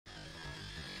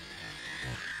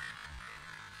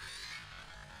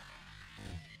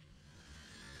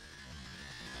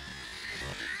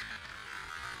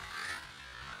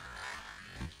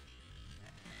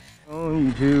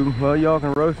YouTube. Well, y'all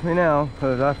can roast me now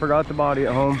because I forgot the body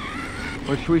at home,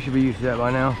 which we should be used to that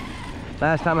by now.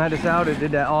 Last time I had this out, it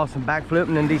did that awesome backflip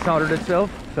and then desoldered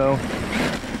itself. So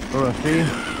we're gonna see.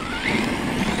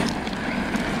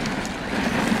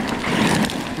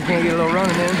 You can't get a little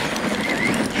running in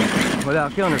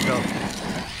without killing herself.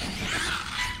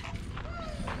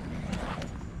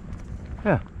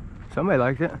 Yeah, somebody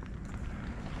liked it.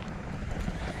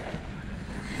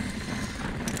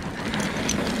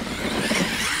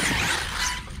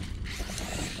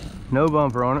 No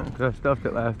bumper on it because I stuffed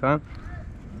it last time.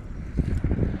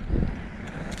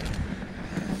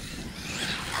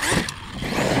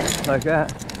 Like that.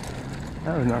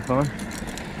 That was not fun.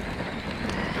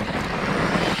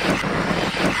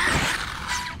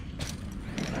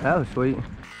 That was sweet.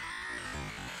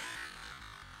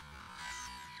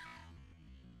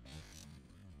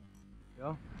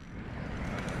 Go.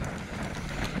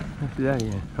 Let's do that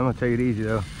again. I'm gonna take it easy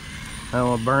though. I don't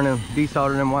want to burn them,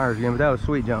 desolder them wires again, but that was a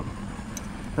sweet jump.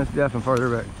 Let's do that from further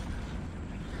back.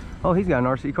 Oh, he's got an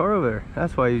RC car over there.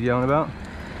 That's why he's yelling about.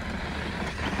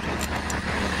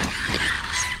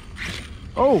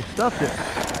 Oh, stuffed it.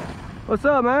 What's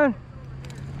up, man?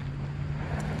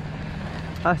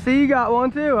 I see you got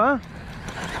one too, huh?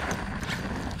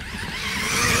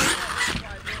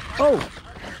 Oh.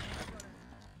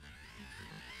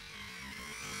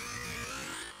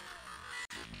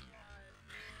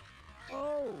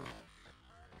 Oh.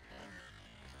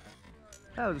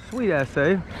 That was a sweet ass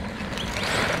save.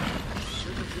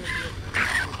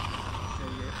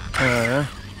 Yeah.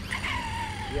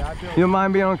 You don't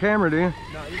mind being on camera, do you?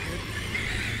 No, you're good.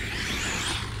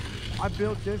 I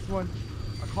built this one.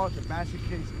 I call it the basket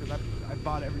case because I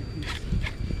bought every piece.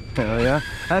 Hell yeah.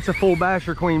 That's a full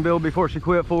basher queen build before she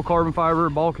quit. Full carbon fiber,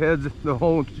 bulkheads, the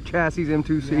whole chassis,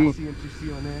 M2C. Yeah, I see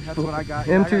M2C on there. That's what I got.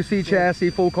 M2C chassis,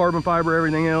 full carbon fiber,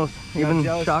 everything else. Even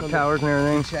shock towers and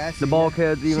everything. The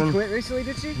bulkheads even. She quit recently,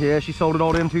 did she? Yeah, she sold it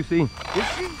all to M2C. Did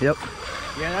she? Yep.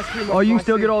 Yeah, that's pretty much. Oh, you can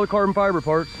still get all the carbon fiber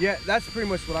parts. Yeah, that's pretty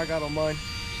much what I got on mine.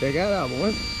 Check that out,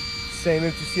 boys. Same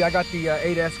M2C. I got the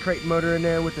 8S crate motor in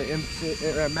there with the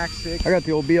M6, Max 6. I got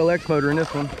the old BLX motor in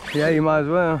this one. Yeah, you might as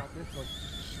well.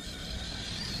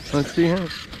 Let's see him.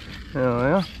 Oh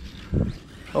yeah.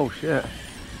 Oh shit.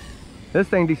 This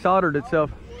thing desoldered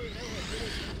itself.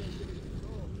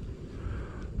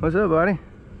 What's up, buddy?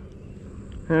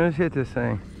 Here, let's hit this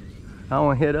thing. I don't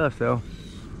want to hit us though.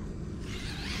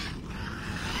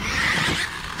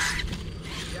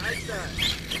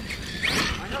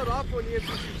 I held off on the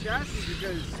M2C chassis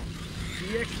because the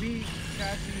EXB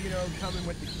chassis, you know, coming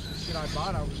with the shit I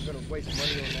bought, I was gonna waste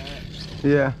money on that.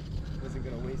 Yeah. Wasn't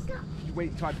gonna waste it. You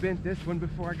wait until I bent this one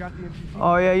before I got the M2C.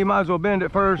 Oh yeah, you might as well bend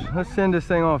it first. Let's send this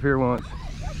thing off here once.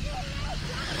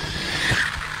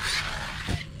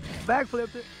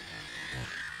 Backflipped it.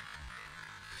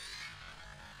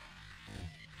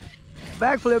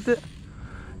 Backflipped it.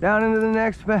 Down into the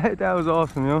next bed. That was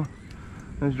awesome, yo.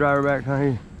 Let's drive her back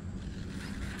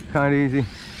kind of easy.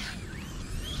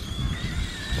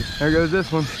 There goes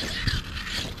this one.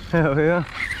 Hell yeah.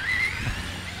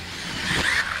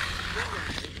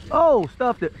 Oh,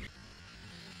 stuffed it.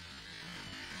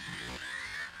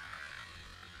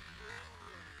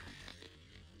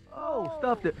 Oh,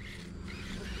 stuffed it.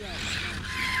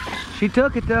 She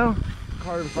took it though.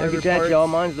 Carbon fiber look at that, y'all.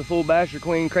 Mine's the full basher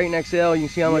queen Kraton XL. You can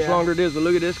see how much longer it is, but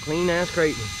look at this clean ass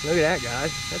Kraton. Look at that,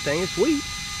 guys. That thing is sweet.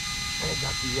 It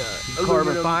got the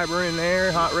carbon fiber in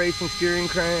there, hot racing steering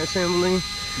crank assembly.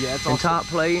 Yeah, it's all top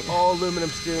plate. All aluminum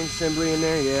steering assembly in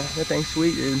there. Yeah, that thing's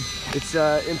sweet, dude. It's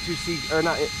M2C or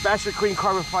not basher queen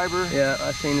carbon fiber. Yeah,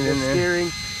 I seen it in there.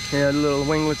 Steering. Yeah, the little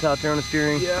winglets out there on the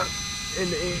steering. Yeah.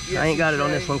 And I ain't got it on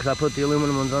this one because I put the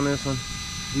aluminum ones on this one.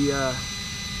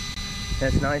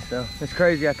 That's nice though. It's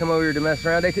crazy. I come over here to mess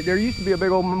around. There used to be a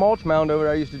big old mulch mound over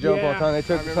there I used to jump all the time. They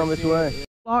took some of this away. Yeah.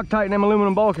 Loctite them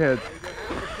aluminum bulkheads.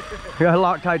 You gotta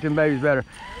Loctite them babies better.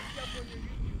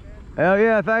 Hell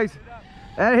yeah, thanks.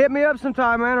 And hit me up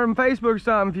sometime, man, or on Facebook or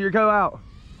something if you go out.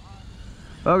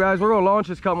 Well guys, we're gonna launch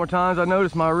this a couple more times. I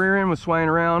noticed my rear end was swaying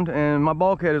around and my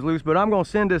bulkhead is loose, but I'm gonna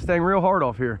send this thing real hard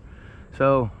off here.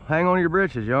 So hang on to your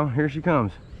britches, y'all. Here she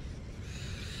comes.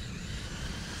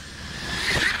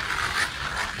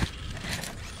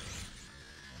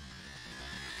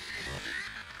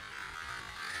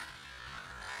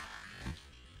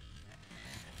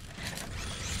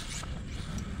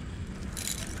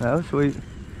 That was sweet.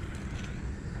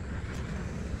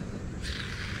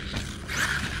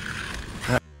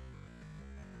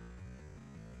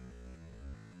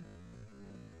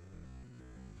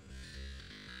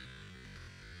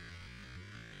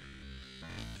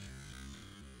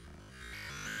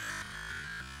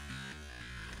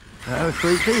 looks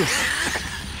sweet too.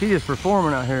 She just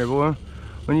performing out here, boy.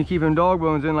 When you keep them dog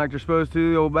bones in like they're supposed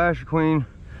to, the old Basher Queen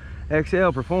XL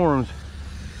performs.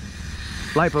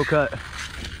 Lipo cut.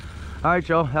 All right,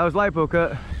 y'all, that was lipo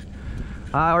cut.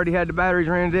 I already had the batteries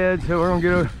ran dead, so we're gonna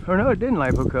get a, or no, it didn't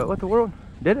lipo cut. What the world?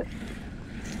 Did it?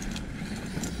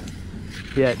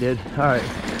 Yeah, it did. All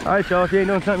right, y'all, if you ain't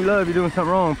doing something you love, you're doing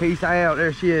something wrong. Peace out.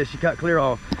 There she is. She cut clear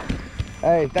off.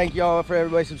 Hey, thank y'all for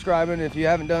everybody subscribing. If you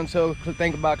haven't done so,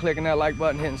 think about clicking that like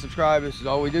button, hitting subscribe. This is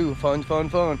all we do. Fun, fun,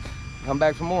 fun. Come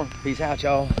back for more. Peace out,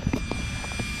 y'all.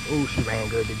 Oh, she ran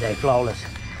good today. Flawless.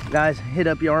 Guys, hit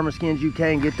up your ARRMA Skins UK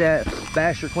and get that.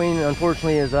 Basher Queen,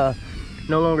 unfortunately, is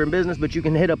no longer in business, but you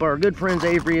can hit up our good friends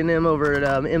Avery and them over at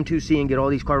M2C and get all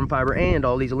these carbon fiber and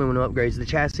all these aluminum upgrades, the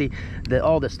chassis,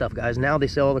 all this stuff, guys. Now they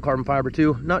sell all the carbon fiber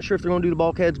too. Not sure if they're going to do the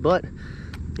bulkheads, but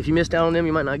if you missed out on them,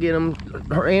 you might not get them.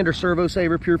 Or servo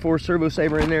saver, pure force servo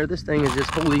saver in there. This thing is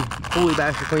just fully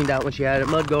Basher cleaned out when she had it.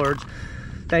 Mud guards.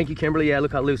 Thank you, Kimberly. Yeah,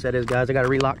 look how loose that is, guys. I got to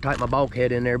re-Loctite my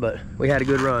bulkhead in there, but we had a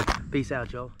good run. Peace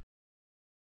out, y'all.